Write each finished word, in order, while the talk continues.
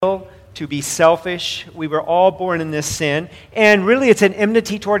to be selfish. We were all born in this sin. And really, it's an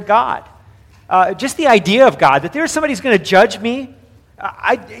enmity toward God. Just the idea of God, that there's somebody who's going to judge me,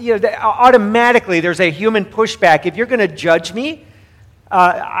 automatically there's a human pushback. If you're going to judge me,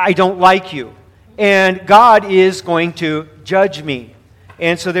 I don't like you. And God is going to judge me.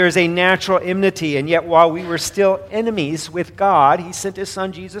 And so there's a natural enmity. And yet while we were still enemies with God, He sent His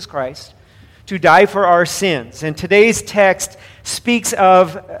Son, Jesus Christ, to die for our sins. And today's text speaks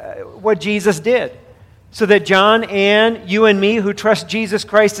of what Jesus did. So that John and you and me who trust Jesus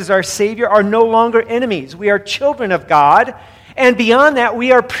Christ as our Savior are no longer enemies. We are children of God. And beyond that,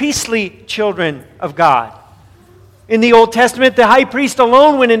 we are priestly children of God. In the Old Testament, the high priest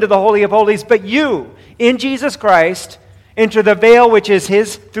alone went into the Holy of Holies, but you, in Jesus Christ, enter the veil which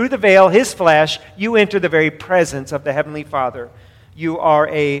is through the veil, His flesh, you enter the very presence of the Heavenly Father. You are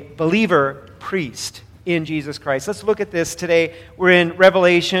a believer priest in Jesus Christ. Let's look at this today. We're in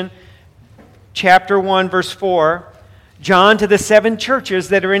Revelation chapter 1, verse 4. John, to the 7 churches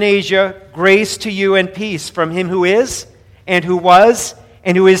that are in Asia, grace to you and peace from Him who is, and who was,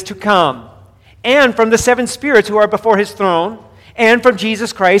 and who is to come, and from the 7 spirits who are before His throne, and from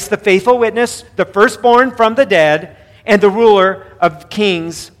Jesus Christ, the faithful witness, the firstborn from the dead, and the ruler of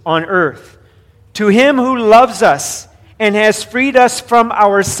kings on earth. To Him who loves us and has freed us from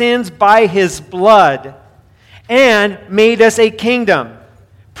our sins by His blood, and made us a kingdom,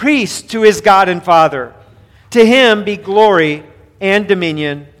 priests to His God and Father. To Him be glory and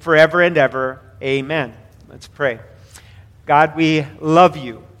dominion forever and ever. Amen. Let's pray. God, we love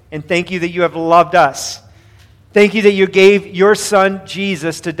You, and thank You that You have loved us. Thank You that You gave Your Son,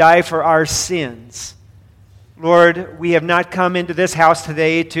 Jesus, to die for our sins. Lord, we have not come into this house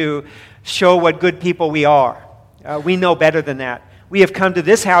today to show what good people we are. We know better than that. We have come to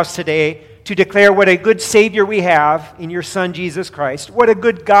this house today to declare what a good Savior we have in Your Son, Jesus Christ. What a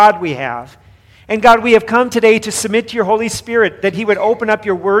good God we have. And God, we have come today to submit to Your Holy Spirit, that He would open up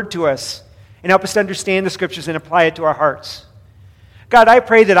Your Word to us and help us to understand the Scriptures and apply it to our hearts. God, I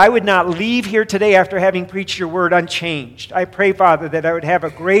pray that I would not leave here today after having preached Your Word unchanged. I pray, Father, that I would have a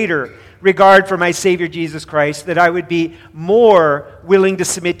greater regard for my Savior Jesus Christ, that I would be more willing to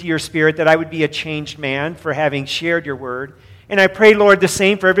submit to Your Spirit, that I would be a changed man for having shared Your Word. And I pray, Lord, the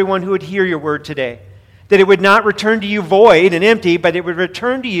same for everyone who would hear Your Word today, that it would not return to You void and empty, but it would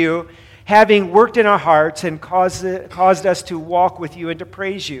return to You having worked in our hearts and caused us to walk with You and to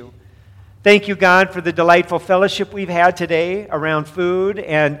praise You. Thank You, God, for the delightful fellowship we've had today around food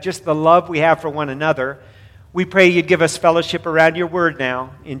and just the love we have for one another. We pray You'd give us fellowship around Your Word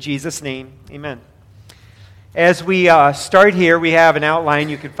now. In Jesus' name, amen. As we start here, we have an outline.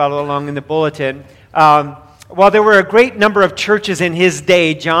 You can follow along in the bulletin. While there were a great number of churches in his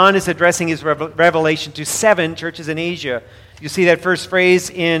day, John is addressing his revelation to 7 churches in Asia. You see that first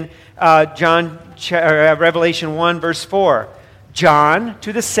phrase in Revelation 1, verse 4. John,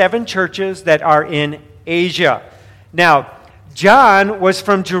 to the 7 churches that are in Asia. Now, John was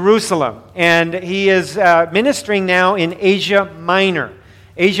from Jerusalem, and he is ministering now in Asia Minor.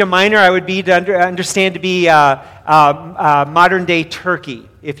 Asia Minor, I would understand to be modern-day Turkey,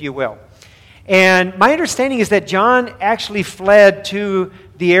 if you will. And my understanding is that John actually fled to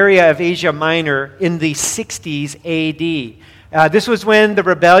the area of Asia Minor in the 60s A.D. This was when the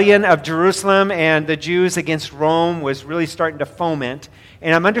rebellion of Jerusalem and the Jews against Rome was really starting to foment.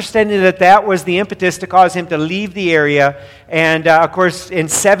 And I'm understanding that that was the impetus to cause him to leave the area. And of course, in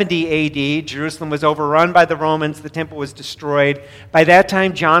 70 A.D., Jerusalem was overrun by the Romans. The temple was destroyed. By that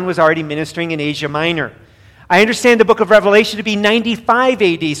time, John was already ministering in Asia Minor. I understand the book of Revelation to be 95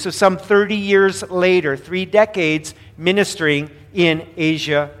 A.D., so some 30 years later, 3 decades ministering in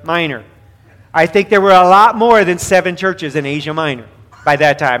Asia Minor. I think there were a lot more than 7 churches in Asia Minor by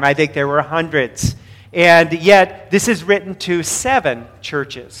that time. I think there were hundreds. And yet, this is written to 7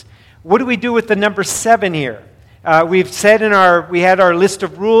 churches. What do we do with the number 7 here? We've said we had our list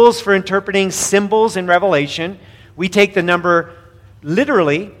of rules for interpreting symbols in Revelation. We take the number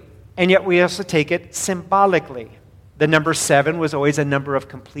literally, and yet we also take it symbolically. The number 7 was always a number of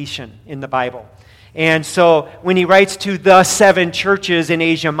completion in the Bible. And so when he writes to the 7 churches in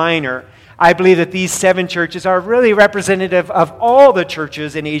Asia Minor, I believe that these 7 churches are really representative of all the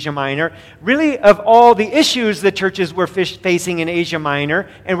churches in Asia Minor, really of all the issues that churches were facing in Asia Minor,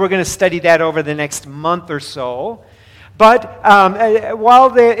 and we're going to study that over the next month or so. But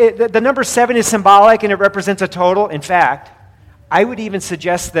while the number 7 is symbolic and it represents a total, in fact, I would even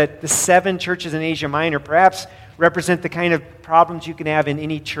suggest that the 7 churches in Asia Minor perhaps represent the kind of problems you can have in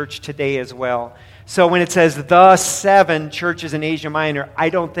any church today as well. So when it says the 7 churches in Asia Minor, I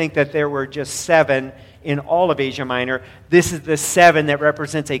don't think that there were just 7 in all of Asia Minor. This is the 7 that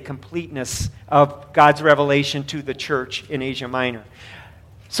represents a completeness of God's revelation to the church in Asia Minor.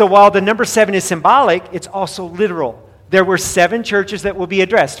 So while the number 7 is symbolic, it's also literal. There were 7 churches that will be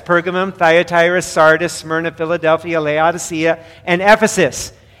addressed: Pergamum, Thyatira, Sardis, Smyrna, Philadelphia, Laodicea, and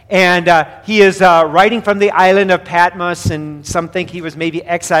Ephesus. And he is writing from the island of Patmos, and some think he was maybe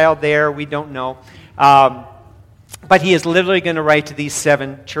exiled there. We don't know. But he is literally going to write to these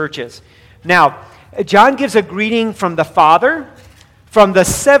 7 churches. Now, John gives a greeting from the Father, from the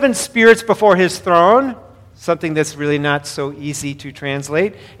 7 spirits before his throne, something that's really not so easy to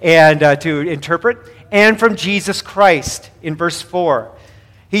translate and to interpret, and from Jesus Christ in verse 4.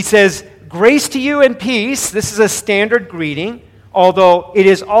 He says, "Grace to you and peace." This is a standard greeting, although it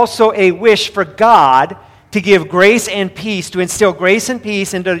is also a wish for God to give grace and peace, to instill grace and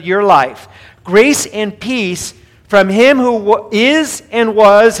peace into your life. Grace and peace from him who is and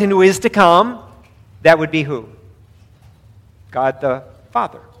was and who is to come. That would be who? God the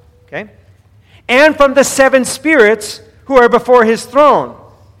Father. Okay? And from the 7 spirits who are before his throne.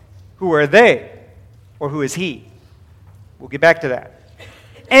 Who are they? Or who is he? We'll get back to that.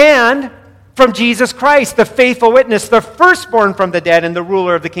 And from Jesus Christ, the faithful witness, the firstborn from the dead and the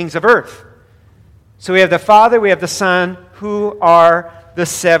ruler of the kings of earth. So we have the Father, we have the Son, who are the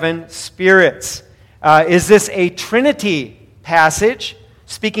 7 spirits. Is this a Trinity passage,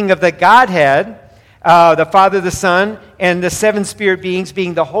 speaking of the Godhead, the Father, the Son, and the 7 spirit beings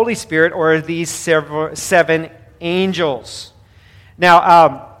being the Holy Spirit, or are these 7 angels?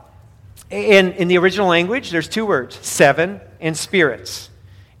 Now, in the original language, there's 2 words, 7 and spirits.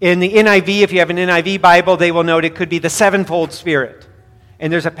 In the NIV, if you have an NIV Bible, they will note it could be the 7-fold Spirit.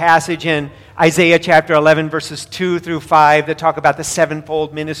 And there's a passage in Isaiah chapter 11, verses 2 through 5 that talk about the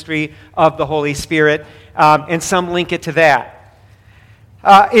 7-fold ministry of the Holy Spirit, and some link it to that.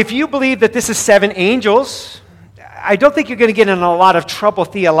 If you believe that this is 7 angels, I don't think you're going to get in a lot of trouble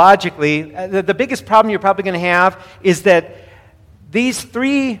theologically. The biggest problem you're probably going to have is that these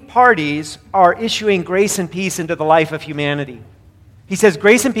 3 parties are issuing grace and peace into the life of humanity. He says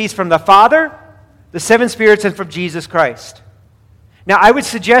grace and peace from the Father, the 7 spirits, and from Jesus Christ. Now, I would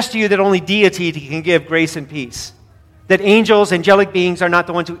suggest to you that only deity can give grace and peace. That angels, angelic beings, are not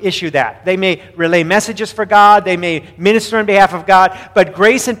the ones who issue that. They may relay messages for God, they may minister on behalf of God, but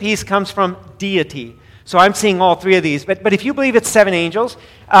grace and peace comes from deity. So I'm seeing all 3 of these. But if you believe it's 7 angels,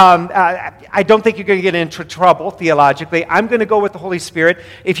 I don't think you're going to get into trouble theologically. I'm going to go with the Holy Spirit.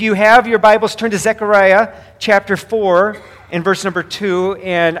 If you have your Bibles, turn to Zechariah chapter 4 and verse number 2,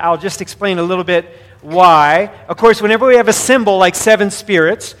 and I'll just explain a little bit why. Of course, whenever we have a symbol like 7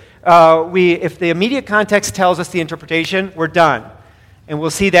 spirits, if the immediate context tells us the interpretation, we're done. And we'll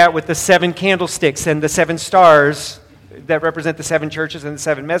see that with the 7 candlesticks and the 7 stars that represent the 7 churches and the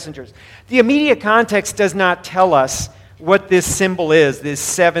 7 messengers. The immediate context does not tell us what this symbol is, these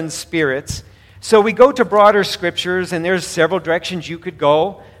 7 spirits. So we go to broader scriptures, and there's several directions you could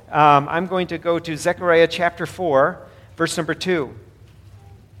go. I'm going to go to Zechariah chapter 4, verse number 2.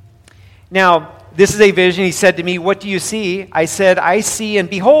 Now, this is a vision. He said to me, "What do you see?" I said, "I see, and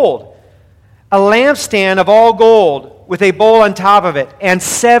behold, a lampstand of all gold with a bowl on top of it, and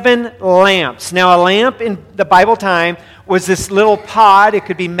 7 lamps." Now, a lamp in the Bible time was this little pod. It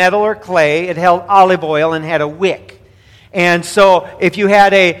could be metal or clay. It held olive oil and had a wick. And so if you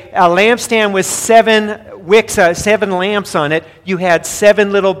had a lampstand with 7 wicks, 7 lamps on it, you had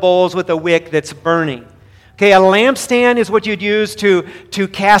 7 little bowls with a wick that's burning. Okay, a lampstand is what you'd use to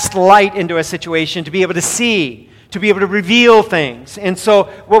cast light into a situation, to be able to see, to be able to reveal things. And so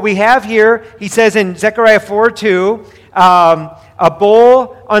what we have here, he says in Zechariah 4:2, a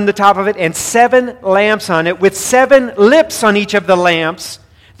bowl on the top of it and 7 lamps on it with 7 lips on each of the lamps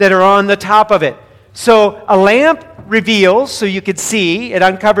that are on the top of it. So a lamp reveals, so you could see, it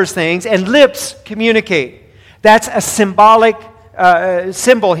uncovers things, and lips communicate. That's a symbolic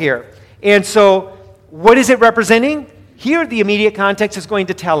symbol here. And so what is it representing? Here, the immediate context is going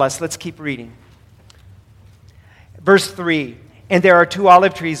to tell us. Let's keep reading. Verse 3, "And there are 2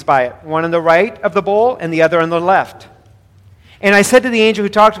 olive trees by it, one on the right of the bowl and the other on the left. And I said to the angel who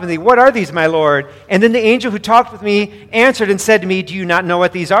talked with me, 'What are these, my Lord?' And then the angel who talked with me answered and said to me, 'Do you not know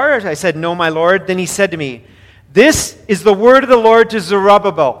what these are?' I said, 'No, my Lord.' Then he said to me, 'This is the word of the Lord to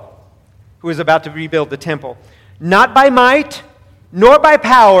Zerubbabel,'" who is about to rebuild the temple, "'not by might, nor by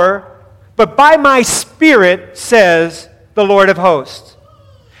power, but by my Spirit, says the Lord of hosts.'"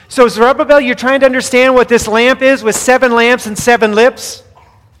 So Zerubbabel, you're trying to understand what this lamp is with 7 lamps and 7 lips?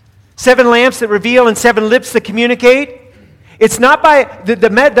 7 lamps that reveal and 7 lips that communicate? It's not by,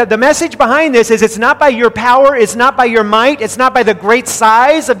 the message behind this is it's not by your power, it's not by your might, it's not by the great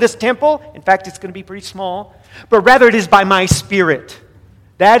size of this temple. In fact, it's going to be pretty small. But rather it is by my Spirit.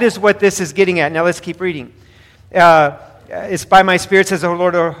 That is what this is getting at. Now let's keep reading. It's by my Spirit, says the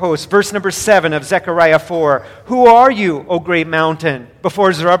Lord of hosts. Verse number 7 of Zechariah 4. Who are you, O great mountain?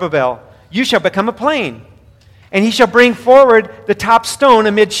 Before Zerubbabel, you shall become a plain. And he shall bring forward the top stone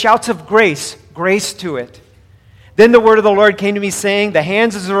amid shouts of grace to it. Then the word of the Lord came to me, saying, the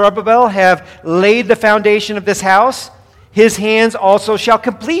hands of Zerubbabel have laid the foundation of this house. His hands also shall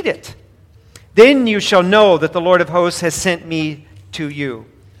complete it. Then you shall know that the Lord of hosts has sent me to you.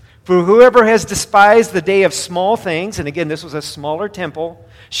 For whoever has despised the day of small things, and again, this was a smaller temple,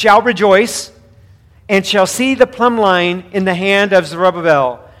 shall rejoice and shall see the plumb line in the hand of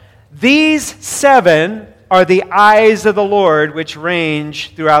Zerubbabel. These 7 are the eyes of the Lord which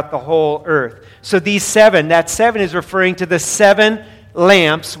range throughout the whole earth. So these 7, that 7 is referring to the 7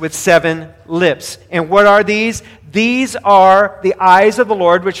 lamps with 7 lips. And what are these? These are the eyes of the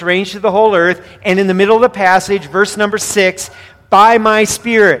Lord which range through the whole earth. And in the middle of the passage, verse number 6, by my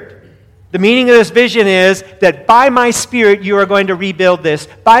Spirit. The meaning of this vision is that by my Spirit you are going to rebuild this.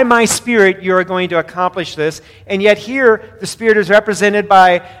 By my Spirit you are going to accomplish this. And yet here the Spirit is represented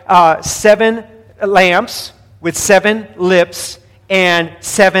by 7 lamps with 7 lips and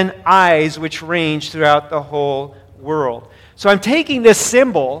 7 eyes which range throughout the whole world. So I'm taking this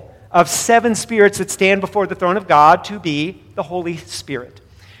symbol of 7 spirits that stand before the throne of God to be the Holy Spirit.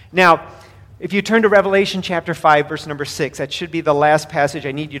 Now, if you turn to Revelation chapter 5, verse number 6, that should be the last passage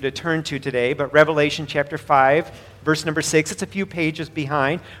I need you to turn to today, but Revelation chapter 5, verse number 6, it's a few pages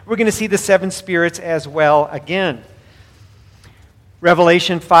behind. We're going to see the 7 spirits as well again.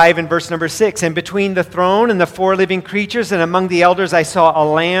 Revelation 5 and verse number 6, and between the throne and the 4 living creatures and among the elders I saw a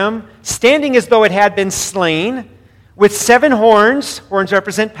lamb standing as though it had been slain, with 7 horns, horns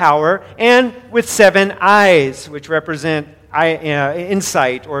represent power, and with 7 eyes, which represent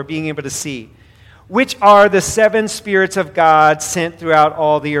insight or being able to see, which are the 7 spirits of God sent throughout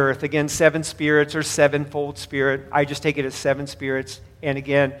all the earth. Again, 7 spirits or sevenfold spirit. I just take it as 7 spirits. And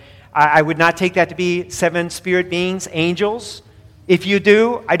again, I would not take that to be 7 spirit beings, angels. If you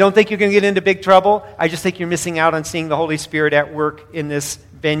do, I don't think you're going to get into big trouble. I just think you're missing out on seeing the Holy Spirit at work in this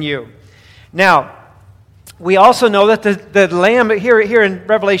venue. Now, we also know that the Lamb, here in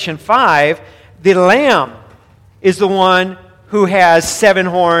Revelation 5, the Lamb is the one who has 7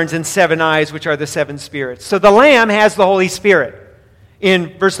 horns and 7 eyes, which are the 7 spirits. So the Lamb has the Holy Spirit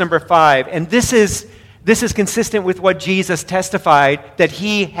in verse number 5. And this is consistent with what Jesus testified, that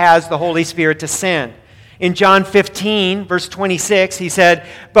he has the Holy Spirit to send. In John 15, verse 26, he said,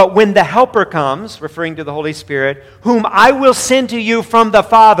 but when the Helper comes, referring to the Holy Spirit, whom I will send to you from the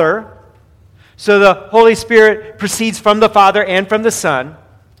Father, so the Holy Spirit proceeds from the Father and from the Son,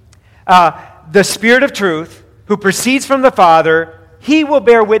 the Spirit of truth, who proceeds from the Father, he will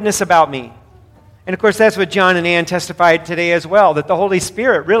bear witness about me. And of course, that's what John and Ann testified today as well, that the Holy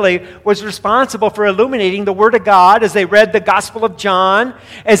Spirit really was responsible for illuminating the Word of God as they read the Gospel of John,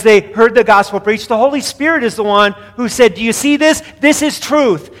 as they heard the Gospel preached. The Holy Spirit is the one who said, do you see this? This is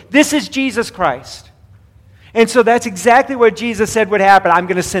truth. This is Jesus Christ. And so that's exactly what Jesus said would happen. I'm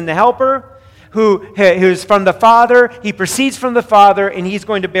going to send the Helper who's from the Father. He proceeds from the Father, and he's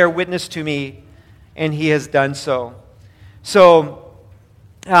going to bear witness to me, and he has done so. So,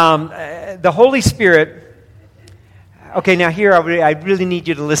 the Holy Spirit, okay, now here I really need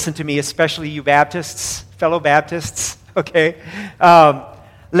you to listen to me, especially you Baptists, fellow Baptists, okay?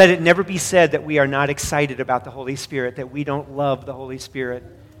 Let it never be said that we are not excited about the Holy Spirit, that we don't love the Holy Spirit.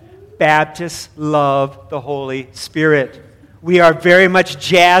 Baptists love the Holy Spirit. We are very much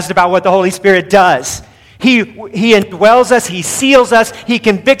jazzed about what the Holy Spirit does. He indwells us, he seals us, he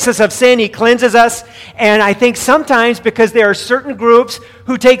convicts us of sin, he cleanses us. And I think sometimes because there are certain groups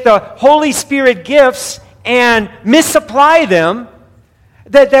who take the Holy Spirit gifts and misapply them,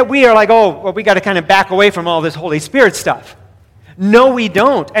 that we are like, oh, well, we got to kind of back away from all this Holy Spirit stuff. No, we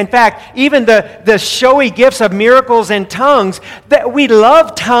don't. In fact, even the showy gifts of miracles and tongues, that we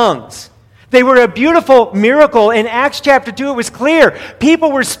love tongues. They were a beautiful miracle. In Acts chapter 2, it was clear.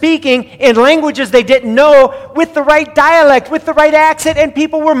 People were speaking in languages they didn't know with the right dialect, with the right accent, and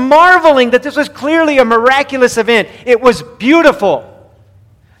people were marveling that this was clearly a miraculous event. It was beautiful.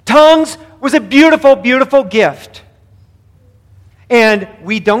 Tongues was a beautiful, beautiful gift. And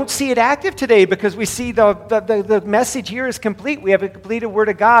we don't see it active today because we see the message here is complete. We have a completed Word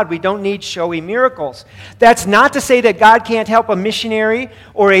of God. We don't need showy miracles. That's not to say that God can't help a missionary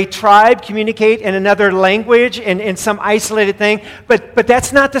or a tribe communicate in another language and in some isolated thing, but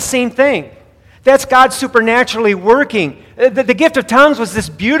that's not the same thing. That's God supernaturally working. The gift of tongues was this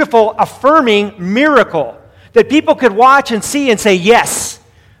beautiful, affirming miracle that people could watch and see and say, yes,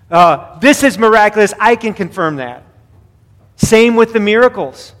 this is miraculous. I can confirm that. Same with the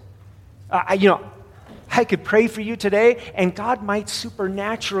miracles. I could pray for you today, and God might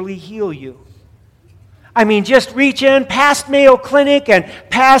supernaturally heal you. I mean, just reach in past Mayo Clinic and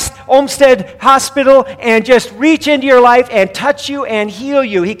past Olmsted Hospital and just reach into your life and touch you and heal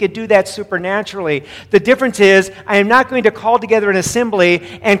you. He could do that supernaturally. The difference is, I am not going to call together an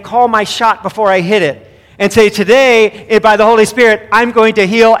assembly and call my shot before I hit it and say, today, by the Holy Spirit, I'm going to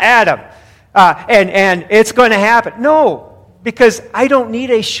heal Adam. And it's going to happen. No, because I don't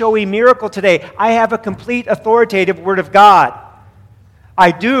need a showy miracle today. I have a complete authoritative Word of God.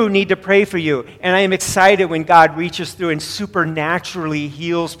 I do need to pray for you, and I am excited when God reaches through and supernaturally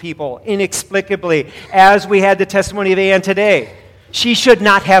heals people inexplicably, as we had the testimony of Anne today. She should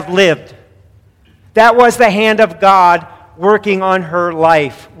not have lived. That was the hand of God working on her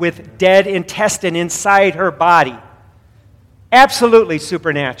life with dead intestine inside her body. Absolutely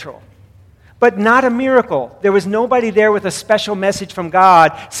supernatural. But not a miracle. There was nobody there with a special message from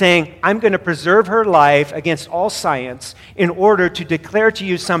God saying, I'm going to preserve her life against all science in order to declare to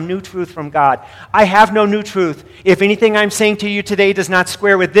you some new truth from God. I have no new truth. If anything I'm saying to you today does not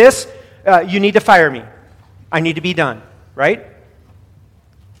square with this, you need to fire me. I need to be done, right?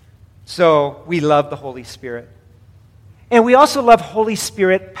 So we love the Holy Spirit. And we also love Holy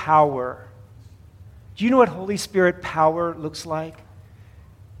Spirit power. Do you know what Holy Spirit power looks like?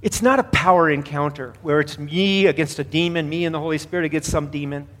 It's not a power encounter where it's me against a demon, me and the Holy Spirit against some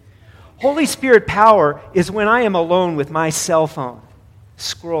demon. Holy Spirit power is when I am alone with my cell phone,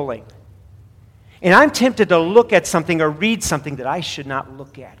 scrolling. And I'm tempted to look at something or read something that I should not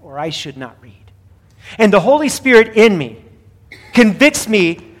look at or I should not read. And the Holy Spirit in me convicts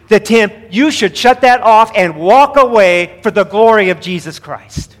me that, Tim, you should shut that off and walk away for the glory of Jesus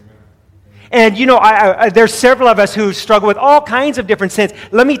Christ. And, there's several of us who struggle with all kinds of different sins.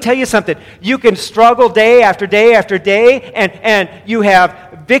 Let me tell you something. You can struggle day after day after day, and you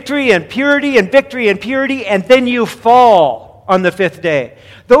have victory and purity and victory and purity, and then you fall on the fifth day.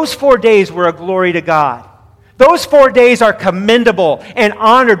 Those 4 days were a glory to God. Those 4 days are commendable and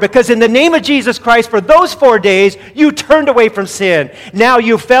honored because in the name of Jesus Christ, for those 4 days, you turned away from sin. Now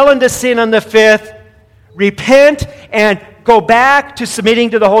you fell into sin on the fifth. Repent and go back to submitting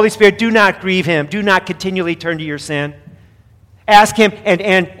to the Holy Spirit. Do not grieve Him. Do not continually turn to your sin. Ask Him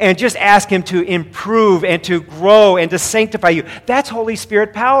and just ask Him to improve and to grow and to sanctify you. That's Holy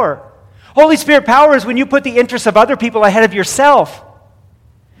Spirit power. Holy Spirit power is when you put the interests of other people ahead of yourself.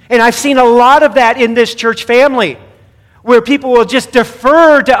 And I've seen a lot of that in this church family, where people will just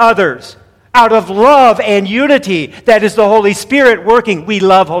defer to others out of love and unity. That is the Holy Spirit working. We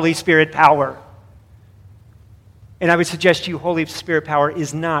love Holy Spirit power. And I would suggest to you, Holy Spirit power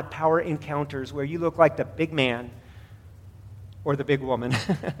is not power encounters where you look like the big man or the big woman.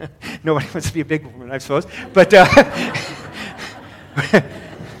 Nobody wants to be a big woman, I suppose. But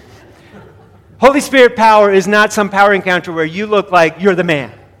Holy Spirit power is not some power encounter where you look like you're the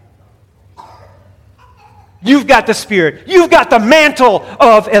man. You've got the Spirit. You've got the mantle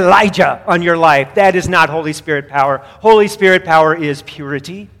of Elijah on your life. That is not Holy Spirit power. Holy Spirit power is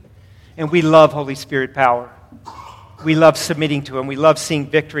purity. And we love Holy Spirit power. We love submitting to Him. We love seeing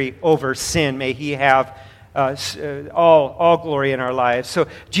victory over sin. May He have all glory in our lives. So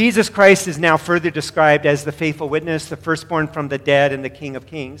Jesus Christ is now further described as the faithful witness, the firstborn from the dead, and the King of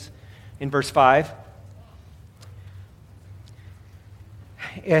Kings in verse 5.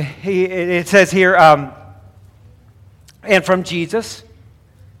 It says here, and from Jesus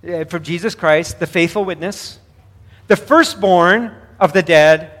Christ, the faithful witness, the firstborn of the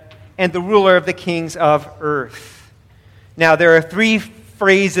dead, and the ruler of the kings of earth. Now, there are 3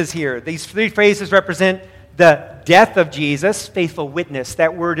 phrases here. These 3 phrases represent the death of Jesus, faithful witness.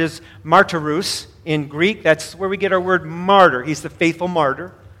 That word is martyrus in Greek. That's where we get our word martyr. He's the faithful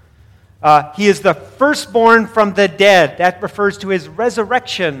martyr. He is the firstborn from the dead. That refers to His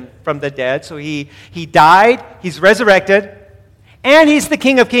resurrection from the dead. So he died, He's resurrected, and He's the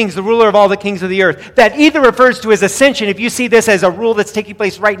King of Kings, the ruler of all the kings of the earth. That either refers to His ascension. If you see this as a rule that's taking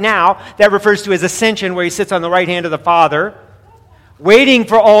place right now, that refers to His ascension, where He sits on the right hand of the Father, waiting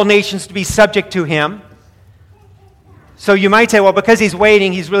for all nations to be subject to Him. So you might say, well, because He's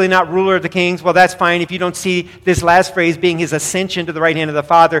waiting, He's really not ruler of the kings. Well, that's fine. If you don't see this last phrase being His ascension to the right hand of the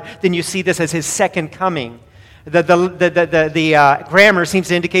Father, then you see this as His second coming. The grammar seems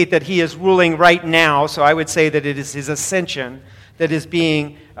to indicate that He is ruling right now, so I would say that it is His ascension that is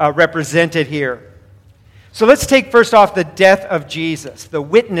being represented here. So let's take first off the death of Jesus, the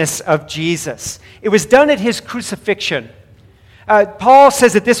witness of Jesus. It was done at his crucifixion. Paul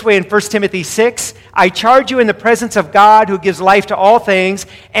says it this way in 1 Timothy 6, I charge you in the presence of God who gives life to all things,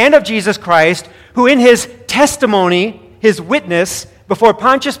 and of Jesus Christ, who in his testimony, his witness, before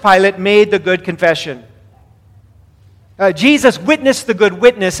Pontius Pilate made the good confession. Jesus witnessed the good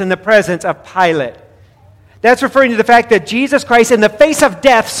witness in the presence of Pilate. That's referring to the fact that Jesus Christ, in the face of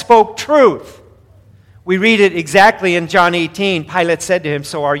death, spoke truth. We read it exactly in John 18. Pilate said to him,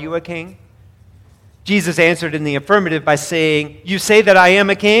 so are you a king? Jesus answered in the affirmative by saying, you say that I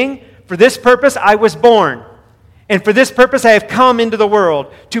am a king? For this purpose I was born, and for this purpose I have come into the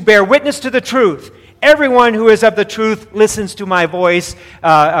world, to bear witness to the truth. Everyone who is of the truth listens to my voice.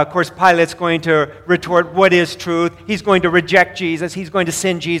 Of course, Pilate's going to retort, what is truth? He's going to reject Jesus. He's going to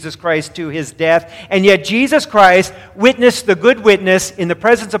send Jesus Christ to his death. And yet Jesus Christ witnessed the good witness in the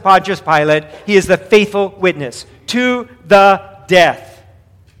presence of Pontius Pilate. He is the faithful witness to the death.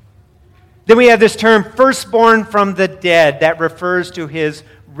 Then we have this term, firstborn from the dead. That refers to his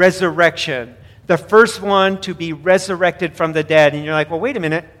resurrection. The first one to be resurrected from the dead. And you're like, well, wait a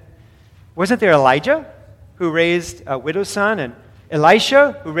minute. Wasn't there Elijah who raised a widow's son, and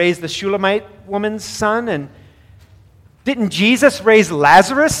Elisha who raised the Shulamite woman's son? And didn't Jesus raise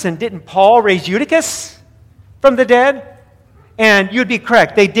Lazarus, and didn't Paul raise Eutychus from the dead? And you'd be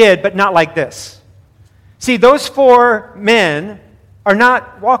correct, they did, but not like this. See, those four men are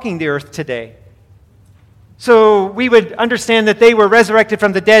not walking the earth today. So we would understand that they were resurrected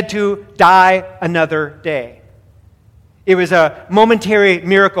from the dead to die another day. It was a momentary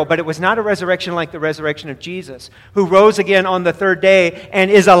miracle, but it was not a resurrection like the resurrection of Jesus, who rose again on the third day and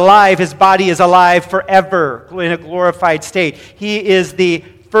is alive. His body is alive forever in a glorified state. He is the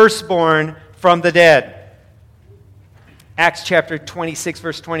firstborn from the dead. Acts chapter 26,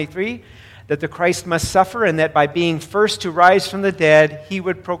 verse 23, that the Christ must suffer and that by being first to rise from the dead, he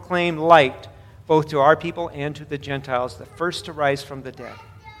would proclaim light both to our people and to the Gentiles, the first to rise from the dead.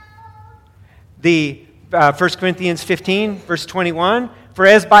 1 Corinthians 15, verse 21, for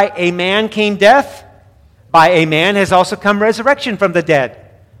as by a man came death, by a man has also come resurrection from the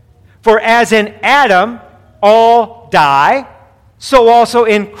dead. For as in Adam all die, so also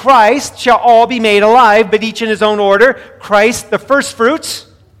in Christ shall all be made alive, but each in his own order. Christ the firstfruits,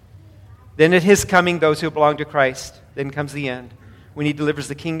 then at his coming those who belong to Christ. Then comes the end, when he delivers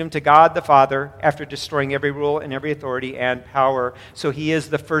the kingdom to God the Father after destroying every rule and every authority and power. So he is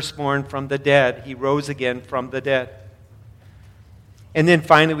the firstborn from the dead. He rose again from the dead. And then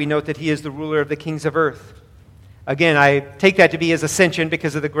finally we note that he is the ruler of the kings of earth. Again, I take that to be his ascension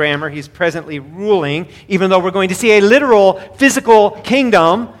because of the grammar. He's presently ruling, even though we're going to see a literal physical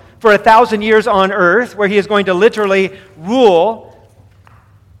kingdom for 1,000 years on earth where he is going to literally rule.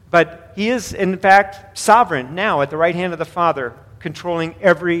 But he is, in fact, sovereign now at the right hand of the Father, controlling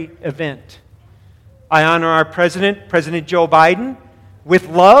every event. I honor our president, President Joe Biden, with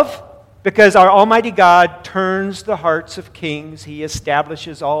love because our Almighty God turns the hearts of kings. He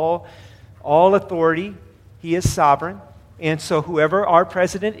establishes all authority. He is sovereign. And so whoever our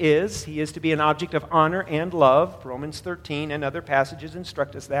president is, he is to be an object of honor and love. Romans 13 and other passages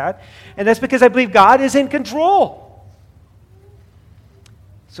instruct us that. And that's because I believe God is in control.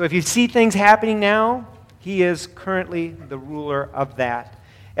 So if you see things happening now, he is currently the ruler of that.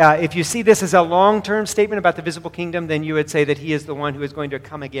 If you see this as a long-term statement about the visible kingdom, then you would say that he is the one who is going to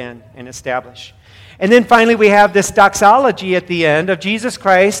come again and establish. And then finally we have this doxology at the end of Jesus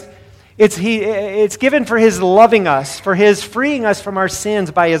Christ. It's given for his loving us, for his freeing us from our sins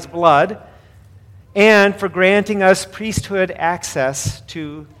by his blood, and for granting us priesthood access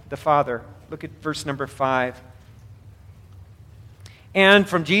to the Father. Look at verse number 5. And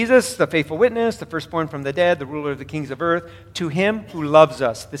from Jesus, the faithful witness, the firstborn from the dead, the ruler of the kings of earth, to him who loves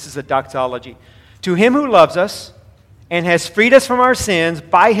us. This is a doxology. To him who loves us and has freed us from our sins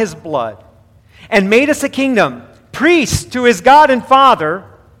by his blood and made us a kingdom, priests to his God and Father,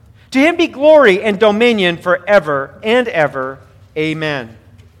 to him be glory and dominion forever and ever. Amen.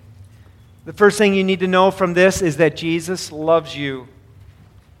 The first thing you need to know from this is that Jesus loves you.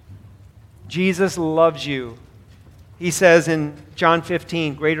 Jesus loves you. He says in John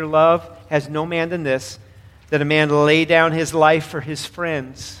 15, greater love has no man than this, that a man lay down his life for his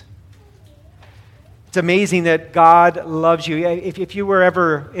friends. It's amazing that God loves you. If you were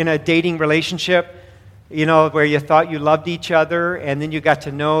ever in a dating relationship, where you thought you loved each other, and then you got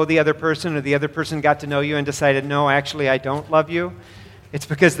to know the other person, or the other person got to know you and decided, no, actually, I don't love you. It's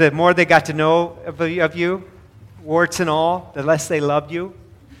because the more they got to know of you, warts and all, the less they loved you.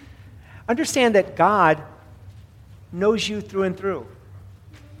 Understand that God knows you through and through.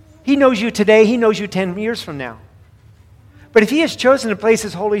 He knows you today. He knows you 10 years from now. But if he has chosen to place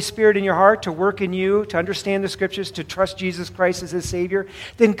his Holy Spirit in your heart, to work in you, to understand the Scriptures, to trust Jesus Christ as his Savior,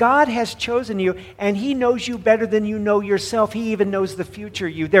 then God has chosen you, and he knows you better than you know yourself. He even knows the future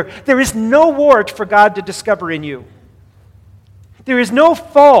you. There is no wart for God to discover in you. There is no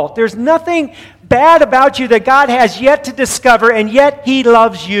fault. There's nothing bad about you that God has yet to discover, and yet he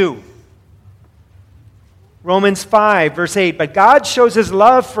loves you. Romans 5, verse 8, but God shows his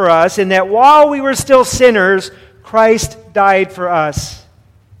love for us in that while we were still sinners, Christ died for us.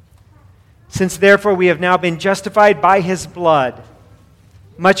 Since therefore we have now been justified by his blood,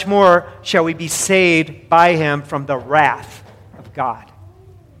 much more shall we be saved by him from the wrath of God.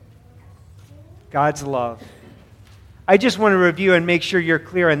 God's love. I just want to review and make sure you're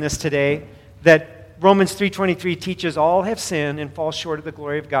clear on this today, that Romans 3:23 teaches all have sinned and fall short of the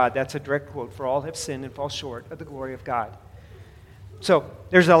glory of God. That's a direct quote, for all have sinned and fall short of the glory of God. So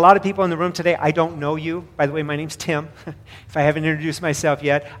there's a lot of people in the room today. I don't know you. By the way, my name's Tim. If I haven't introduced myself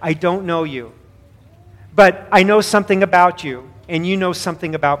yet, I don't know you. But I know something about you, and you know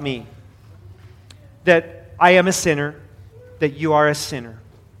something about me. That I am a sinner, that you are a sinner.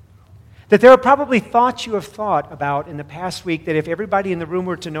 That there are probably thoughts you have thought about in the past week that if everybody in the room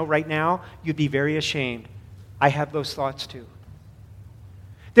were to know right now, you'd be very ashamed. I have those thoughts too.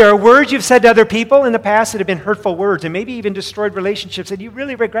 There are words you've said to other people in the past that have been hurtful words and maybe even destroyed relationships, and you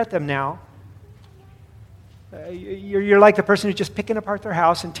really regret them now. You're like the person who's just picking apart their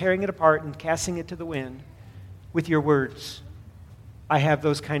house and tearing it apart and casting it to the wind with your words. I have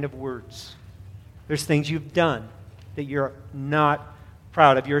those kind of words. There's things you've done that you're not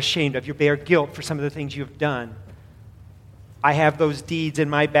proud of, you're ashamed of, you bear guilt for some of the things you've done. I have those deeds in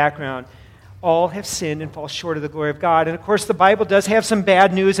my background. All have sinned and fall short of the glory of God. And of course, the Bible does have some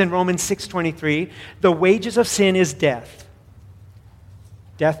bad news in Romans 6:23. The wages of sin is death.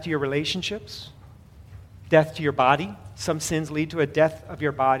 Death to your relationships, death to your body. Some sins lead to a death of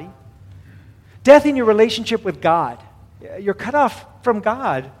your body. Death in your relationship with God. You're cut off from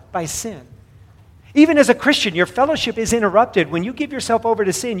God by sin. Even as a Christian, your fellowship is interrupted. When you give yourself over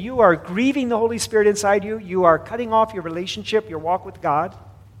to sin, you are grieving the Holy Spirit inside you. You are cutting off your relationship, your walk with God.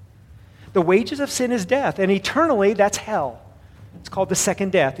 The wages of sin is death, and eternally, that's hell. It's called the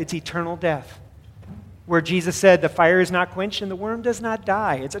second death. It's eternal death, where Jesus said, the fire is not quenched and the worm does not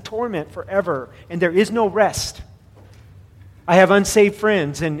die. It's a torment forever, and there is no rest. I have unsaved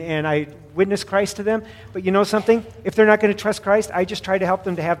friends, and I witness Christ to them, but you know something? If they're not going to trust Christ, I just try to help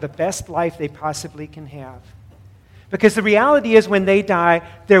them to have the best life they possibly can have. Because the reality is when they die,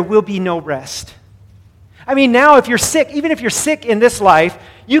 there will be no rest. I mean, now if you're sick, even if you're sick in this life,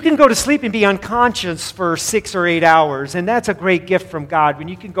 you can go to sleep and be unconscious for 6 or 8 hours, and that's a great gift from God when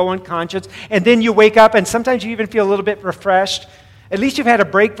you can go unconscious, and then you wake up, and sometimes you even feel a little bit refreshed. At least you've had a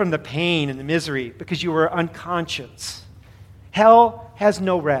break from the pain and the misery because you were unconscious. Hell has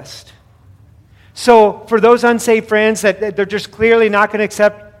no rest. So for those unsaved friends that they're just clearly not going to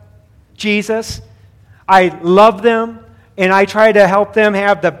accept Jesus, I love them, and I try to help them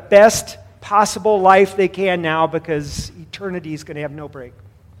have the best possible life they can now because eternity is going to have no break.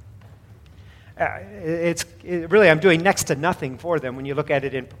 Really, I'm doing next to nothing for them when you look at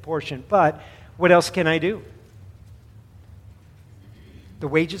it in proportion, but what else can I do? The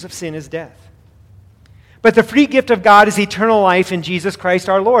wages of sin is death. But the free gift of God is eternal life in Jesus Christ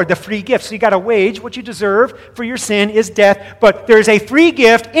our Lord. The free gift. So you got a wage. What you deserve for your sin is death. But there's a free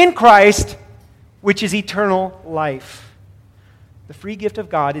gift in Christ, which is eternal life. The free gift of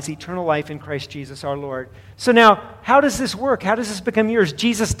God is eternal life in Christ Jesus our Lord. So now, how does this work? How does this become yours?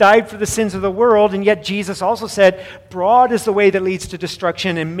 Jesus died for the sins of the world, and yet Jesus also said, broad is the way that leads to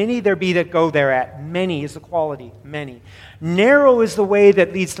destruction, and many there be that go thereat. Many is the quality, many. Narrow is the way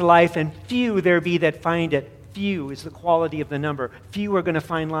that leads to life, and few there be that find it. Few is the quality of the number. Few are going to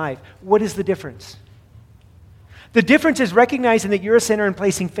find life. What is the difference? The difference is recognizing that you're a sinner and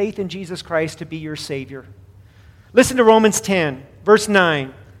placing faith in Jesus Christ to be your Savior. Listen to Romans 10, verse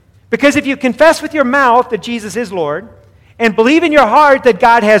 9. Because if you confess with your mouth that Jesus is Lord, and believe in your heart that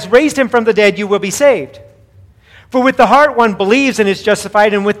God has raised him from the dead, you will be saved. For with the heart one believes and is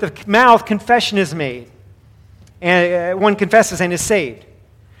justified, and with the mouth confession is made. And one confesses and is saved.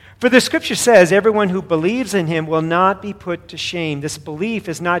 For the Scripture says, everyone who believes in him will not be put to shame. This belief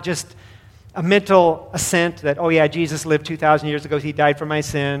is not just a mental assent that, oh yeah, Jesus lived 2,000 years ago, he died for my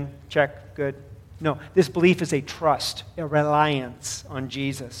sin, check, good. No, this belief is a trust, a reliance on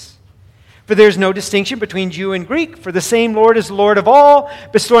Jesus. For there is no distinction between Jew and Greek, for the same Lord is Lord of all,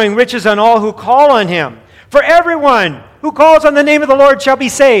 bestowing riches on all who call on him. For everyone who calls on the name of the Lord shall be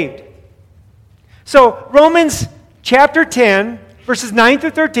saved. So Romans chapter 10 verses 9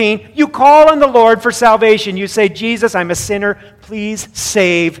 through 13, you call on the Lord for salvation. You say, Jesus, I'm a sinner. Please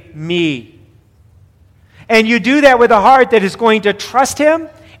save me. And you do that with a heart that is going to trust him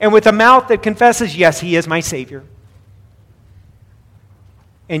and with a mouth that confesses, yes, he is my Savior.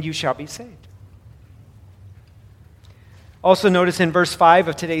 And you shall be saved. Also notice in verse 5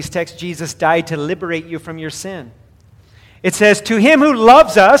 of today's text, Jesus died to liberate you from your sin. It says, to him who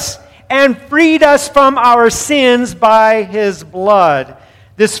loves us and freed us from our sins by his blood.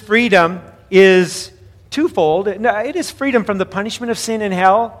 This freedom is twofold. It is freedom from the punishment of sin in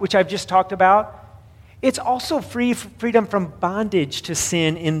hell, which I've just talked about. It's also freedom from bondage to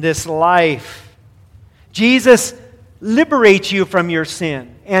sin in this life. Jesus liberates you from your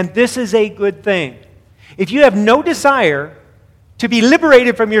sin, and this is a good thing. If you have no desire to be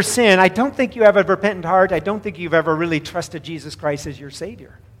liberated from your sin, I don't think you have a repentant heart. I don't think you've ever really trusted Jesus Christ as your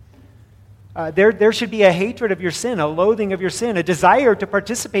Savior. There should be a hatred of your sin, a loathing of your sin, a desire to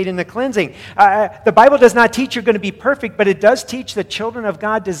participate in the cleansing. The Bible does not teach you're going to be perfect, but it does teach that children of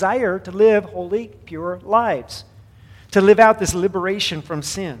God desire to live holy, pure lives, to live out this liberation from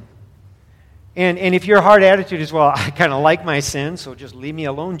sin. And if your heart attitude is, well, I kind of like my sin, so just leave me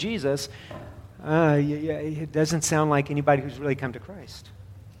alone, Jesus, it doesn't sound like anybody who's really come to Christ.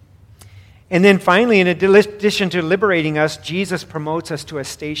 And then finally, in addition to liberating us, Jesus promotes us to a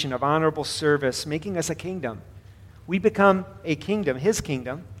station of honorable service, making us a kingdom. We become a kingdom, his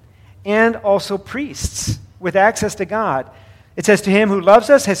kingdom, and also priests with access to God. It says, to him who loves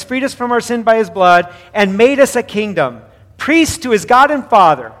us, has freed us from our sin by his blood, and made us a kingdom, priests to his God and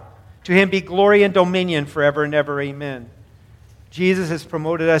Father. To him be glory and dominion forever and ever. Amen. Jesus has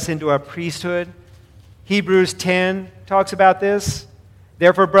promoted us into a priesthood. Hebrews 10 talks about this.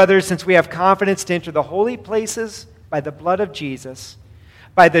 Therefore, brothers, since we have confidence to enter the holy places by the blood of Jesus,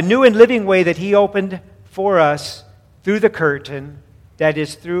 by the new and living way that he opened for us through the curtain, that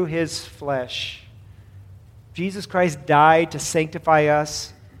is, through his flesh. Jesus Christ died to sanctify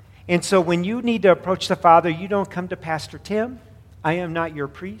us. And so when you need to approach the Father, you don't come to Pastor Tim. I am not your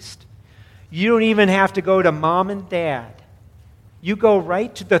priest. You don't even have to go to mom and dad. You go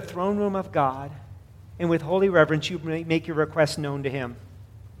right to the throne room of God, and with holy reverence, you make your request known to him.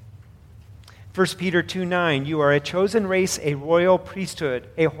 1 Peter 2:9, you are a chosen race, a royal priesthood,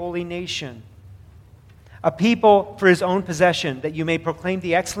 a holy nation, a people for his own possession, that you may proclaim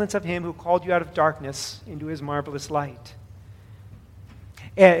the excellence of him who called you out of darkness into his marvelous light.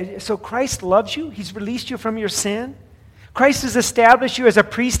 So Christ loves you. He's released you from your sin. Christ has established you as a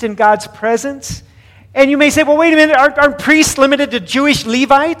priest in God's presence. And you may say, well, wait a minute, aren't priests limited to Jewish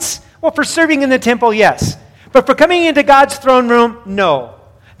Levites? Well, for serving in the temple, yes. But for coming into God's throne room, no.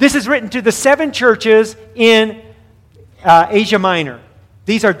 This is written to the 7 churches in Asia Minor.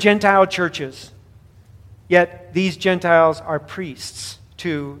 These are Gentile churches. Yet these Gentiles are priests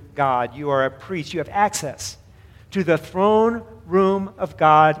to God. You are a priest. You have access to the throne room of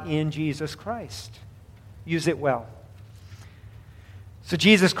God in Jesus Christ. Use it well. So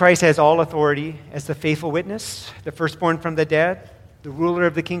Jesus Christ has all authority as the faithful witness, the firstborn from the dead, the ruler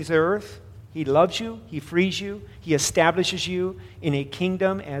of the kings of the earth. He loves you. He frees you. He establishes you in a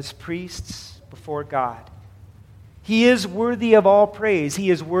kingdom as priests before God. He is worthy of all praise. He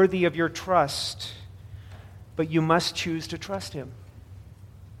is worthy of your trust. But you must choose to trust him.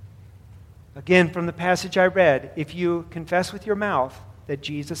 Again, from the passage I read, if you confess with your mouth that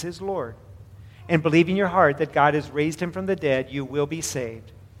Jesus is Lord and believe in your heart that God has raised him from the dead, you will be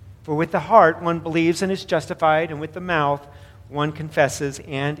saved. For with the heart one believes and is justified, and with the mouth one confesses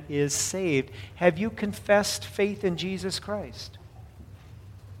and is saved. Have you confessed faith in Jesus Christ?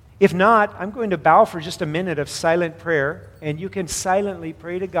 If not, I'm going to bow for just a minute of silent prayer, and you can silently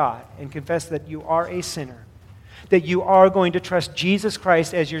pray to God and confess that you are a sinner, that you are going to trust Jesus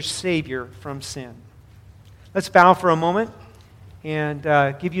Christ as your Savior from sin. Let's bow for a moment and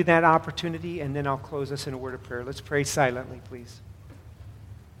give you that opportunity, and then I'll close us in a word of prayer. Let's pray silently, please.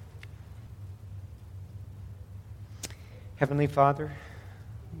 Heavenly Father,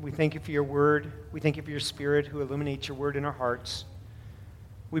 we thank you for your word. We thank you for your Spirit who illuminates your word in our hearts.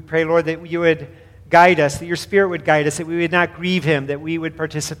 We pray, Lord, that you would guide us, that your Spirit would guide us, that we would not grieve him, that we would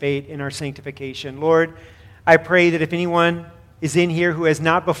participate in our sanctification. Lord, I pray that if anyone is in here who has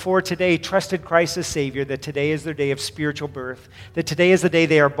not before today trusted Christ as Savior, that today is their day of spiritual birth, that today is the day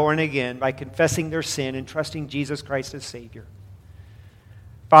they are born again by confessing their sin and trusting Jesus Christ as Savior.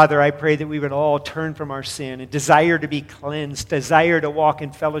 Father, I pray that we would all turn from our sin and desire to be cleansed, desire to walk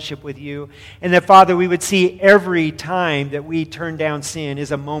in fellowship with you, and that, Father, we would see every time that we turn down sin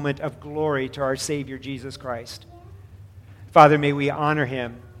is a moment of glory to our Savior, Jesus Christ. Father, may we honor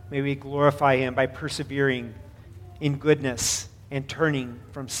him. May we glorify him by persevering in goodness and turning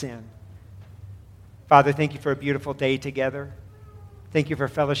from sin. Father, thank you for a beautiful day together. Thank you for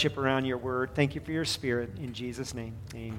fellowship around your word. Thank you for your Spirit. In Jesus' name, amen.